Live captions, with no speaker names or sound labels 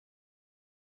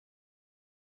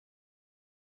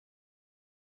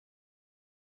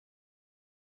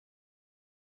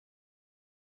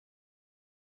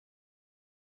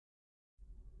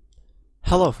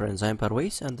Hello friends, I'm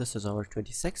Parvez and this is our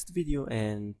 26th video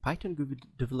in Python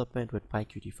development with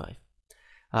PyQt5.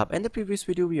 In the previous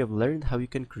video we have learned how you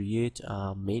can create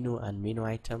menu and menu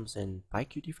items in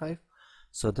PyQt5.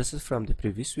 So this is from the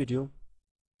previous video.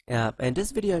 In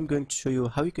this video I'm going to show you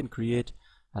how you can create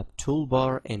a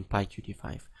toolbar in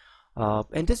PyQt5.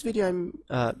 In this video I'm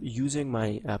using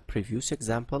my previous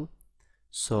example.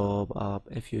 So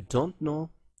if you don't know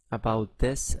about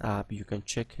this, you can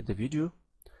check the video.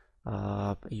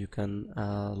 You can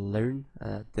learn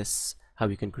this how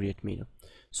you can create menu.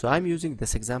 So I'm using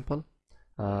this example.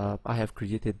 I have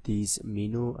created these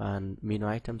menu and menu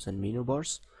items and menu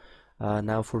bars.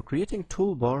 Now for creating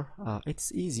toolbar,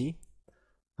 it's easy.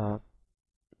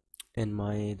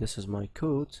 This is my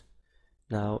code.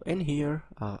 Now in here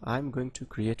I'm going to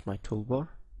create my toolbar.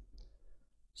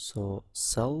 So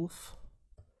self.toolbar,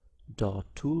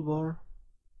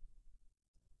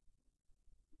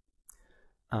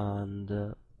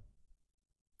 and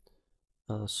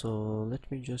so let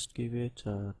me just give it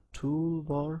a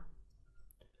toolbar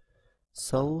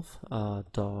self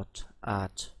dot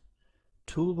add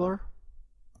toolbar,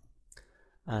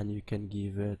 and you can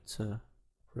give it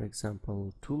for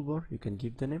example toolbar. You can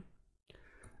give the name,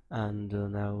 and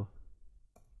now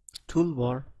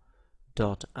toolbar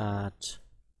dot add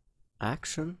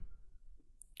action,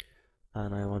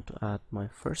 and I want to add my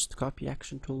first copy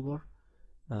action toolbar.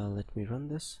 Let me run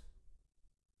this.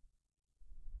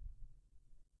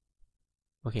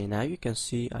 Okay, now you can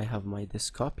see I have this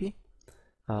copy.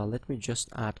 Let me just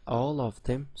add all of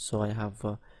them. So I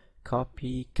have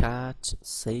copy, cat,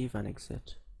 save and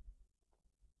exit.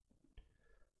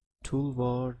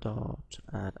 Toolbar dot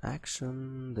add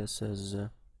action. This is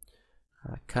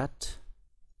cat.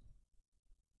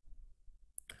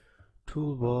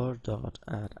 Toolbar dot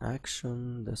add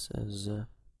action. This is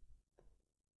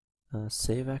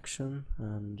save action,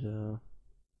 and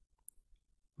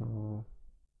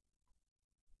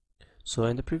so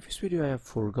in the previous video I have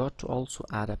forgot to also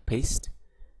add a paste.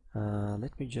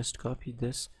 Let me just copy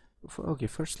this. Okay,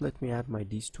 first let me add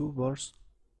these toolbars,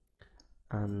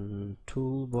 and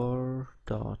toolbar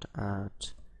dot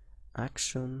add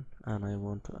action, and I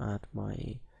want to add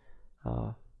my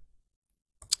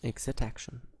exit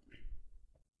action.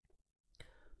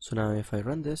 So now if I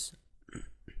run this,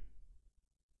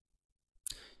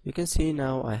 you can see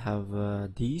now I have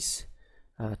these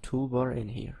toolbar in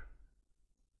here,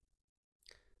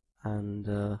 and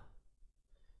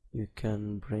you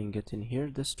can bring it in here,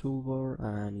 this toolbar,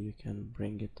 and you can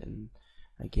bring it in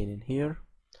again in here,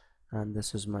 and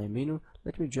this is my menu.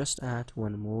 Let me just add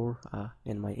one more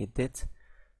in my edit.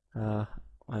 I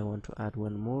want to add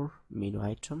one more menu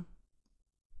item.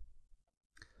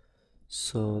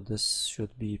 So this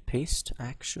should be paste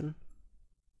action,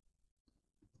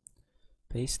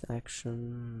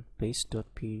 paste.png,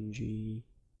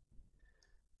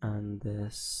 and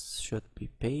this should be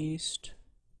paste.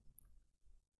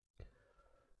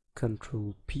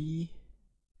 Control P,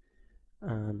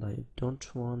 and I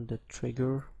don't want the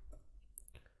trigger.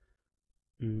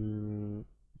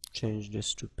 Change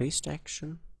this to paste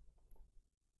action.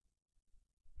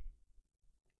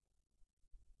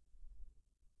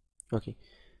 Okay,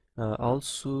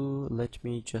 also let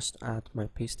me just add my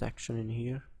paste action in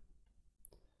here.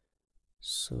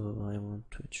 So I want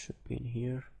it should be in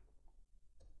here,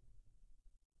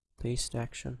 paste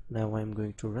action. Now I'm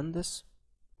going to run this.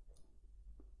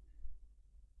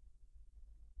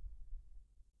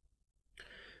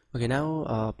 Okay,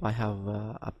 now I have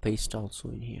a paste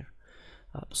also in here.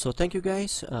 So thank you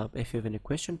guys. If you have any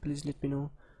question, please let me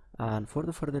know, and for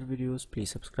the further videos please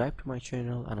subscribe to my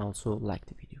channel and also like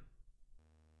the video.